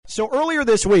So earlier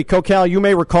this week, Coquel, you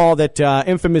may recall that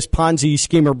infamous Ponzi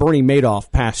schemer Bernie Madoff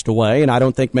passed away, and I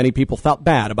don't think many people felt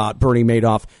bad about Bernie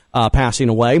Madoff passing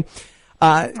away.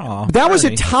 That was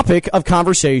a topic of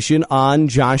conversation on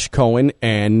Josh Cohen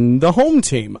and the Home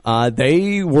Team.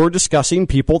 They were discussing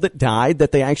people that died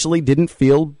that they actually didn't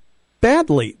feel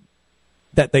badly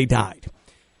that they died.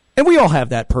 And we all have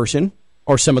that person,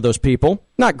 or some of those people.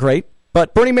 Not great,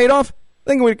 but Bernie Madoff, I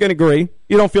think we can agree,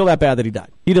 you don't feel that bad that he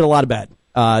died. He did a lot of bad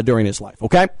during his life,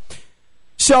 okay?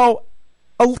 So,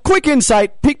 a quick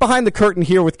insight, peek behind the curtain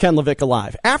here with Ken Levick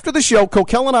Alive. After the show,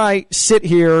 Coquel and I sit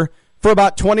here for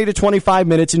about 20 to 25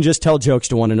 minutes and just tell jokes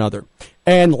to one another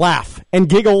and laugh and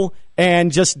giggle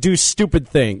and just do stupid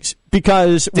things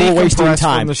because we're wasting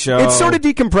time. The show. It's sort of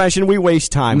decompression. We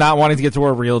waste time. Not wanting to get to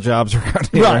our real jobs around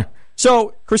here. Right.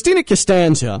 So, Christina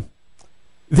Costanza,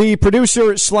 the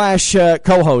producer slash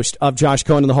co-host of Josh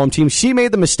Cohen and the Home Team, she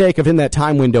made the mistake of, in that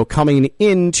time window, coming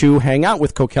in to hang out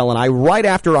with Coquel and I right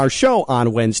after our show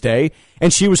on Wednesday,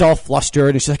 and she was all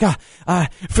flustered, and she's like,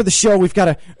 for the show, we've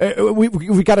got to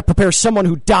we got to prepare someone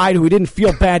who died, who we didn't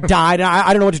feel bad died, and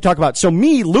I don't know what to talk about. So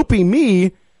me, looping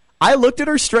me, I looked at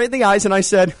her straight in the eyes, and I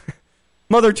said,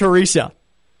 Mother Teresa.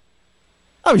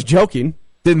 I was joking.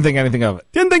 Didn't think anything of it.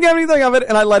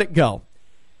 And I let it go.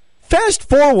 Fast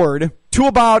forward to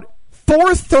about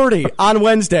 4:30 on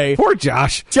Wednesday. Poor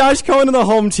Josh. Josh Cohen and the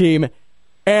Home Team.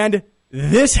 And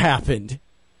this happened.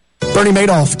 Bernie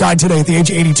Madoff died today at the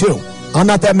age of 82. I'm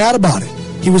not that mad about it.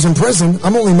 He was in prison.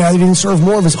 I'm only mad he didn't serve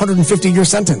more of his 150-year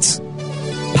sentence.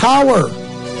 Power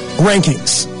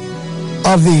rankings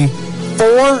of the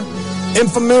 4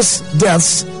 infamous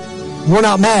deaths. We're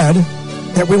not mad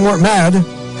that we weren't mad.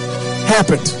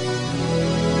 Happened.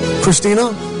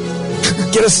 Christina,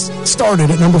 get us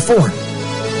started at number 4.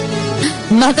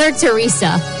 Mother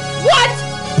Teresa. What?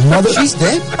 Mother, she's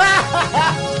dead?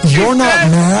 You're not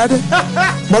mad?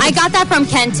 I got that from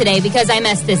Ken today because I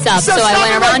messed this up. So I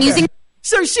went around using...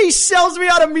 So she sells me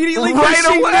out immediately right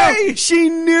away. She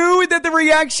knew that the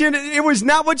reaction, it was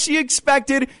not what she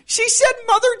expected. She said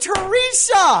Mother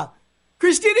Teresa.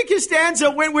 Christina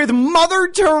Costanza went with Mother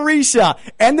Teresa.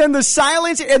 And then the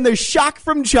silence and the shock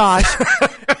from Josh.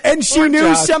 And she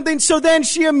knew something. So then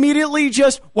she immediately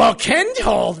just, well, Ken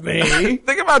told me.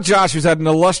 Think about Josh, who's had an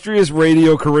illustrious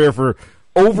radio career for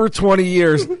over 20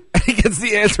 years. And he gets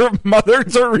the answer of Mother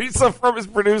Teresa from his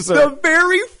producer. The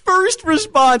very first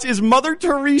response is Mother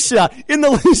Teresa in the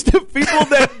list of people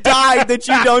that died that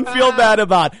you don't feel bad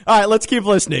about. All right, let's keep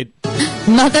listening.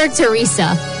 Mother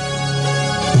Teresa.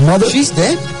 Mother, she's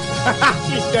dead?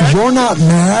 She's dead? You're not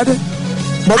mad?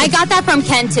 I got that from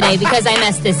Ken today because I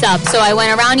messed this up. So I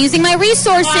went around using my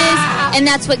resources, and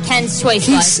that's what Ken's choice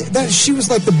was. She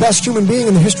was like the best human being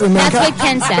in the history of mankind. That's what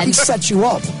Ken said. He set you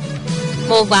up.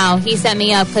 Well, wow, he set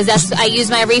me up because I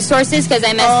used my resources because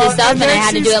I messed this up and I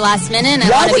had to do it last minute. And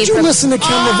why would you listen to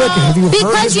Ken Levick? Have you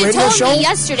heard his radio show? Because you told me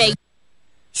yesterday.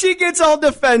 She gets all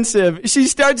defensive. She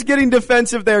starts getting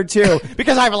defensive there, too.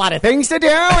 Because I have a lot of things to do,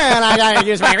 and I got to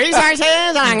use my resources.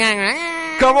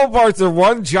 Couple parts there.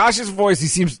 One, Josh's voice, he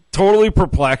seems totally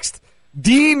perplexed.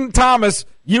 Dean Thomas,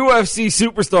 UFC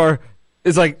superstar,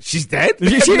 is like, she's dead?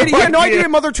 He had no idea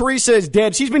Mother Teresa is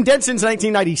dead. She's been dead since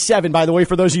 1997, by the way,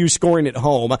 for those of you scoring at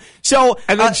home. So,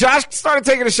 and then Josh started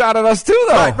taking a shot at us, too,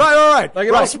 though. Right. Like,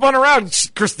 it all spun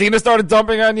around. Christina started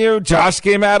dumping on you. Josh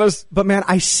came at us. But, man,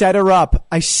 I set her up.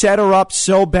 I set her up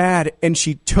so bad, and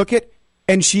she took it,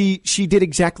 and she did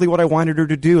exactly what I wanted her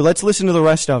to do. Let's listen to the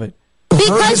rest of it.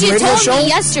 Because you told me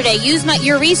yesterday, use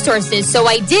your resources, so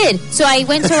I did. So I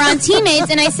went to around teammates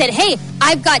and I said, hey,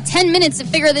 I've got 10 minutes to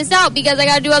figure this out because I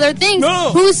got to do other things.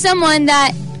 No. Who's someone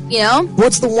that, you know?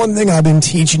 What's the one thing I've been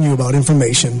teaching you about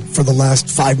information for the last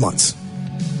 5 months?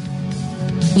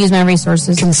 Use my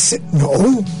resources.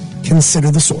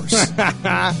 Consider the source.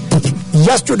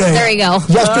 Yesterday. There you go.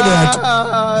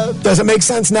 Yesterday. Does it make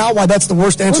sense now why that's the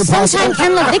worst answer possible?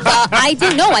 Ken Levick, I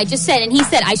didn't know. I just said, and he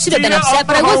said, I should have been upset,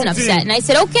 but I wasn't upset. And I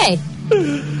said, okay.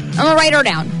 I'm going to write her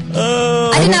down.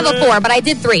 I didn't have a 4, but I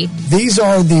did 3. These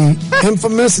are the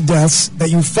infamous deaths that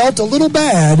you felt a little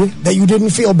bad that you didn't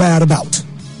feel bad about.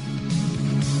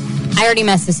 I already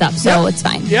messed this up, so it's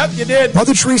fine. Yep, you did.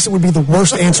 Mother Teresa would be the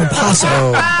worst answer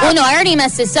possible. Well, no, I already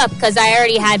messed this up because I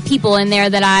already had people in there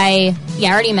that I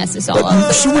already messed this all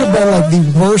up. She would have been like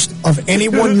the worst of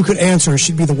anyone you could answer.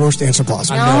 She'd be the worst answer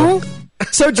possible. No.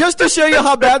 So just to show you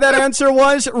how bad that answer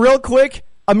was, real quick,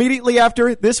 immediately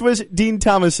after, this was Dean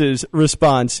Thomas's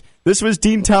response. This was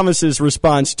Dean Thomas's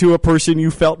response to a person you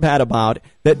felt bad about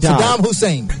that died. Saddam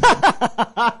Hussein.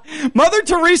 Mother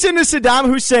Teresa to Saddam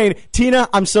Hussein. Tina,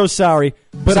 I'm so sorry,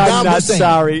 but I'm not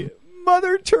sorry.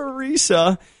 Mother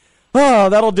Teresa. Oh,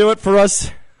 that'll do it for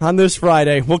us on this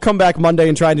Friday. We'll come back Monday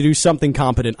and try to do something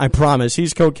competent. I promise.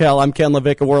 He's Coquel. I'm Ken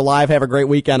Levick, and we're live. Have a great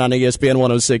weekend on ESPN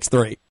 106.3.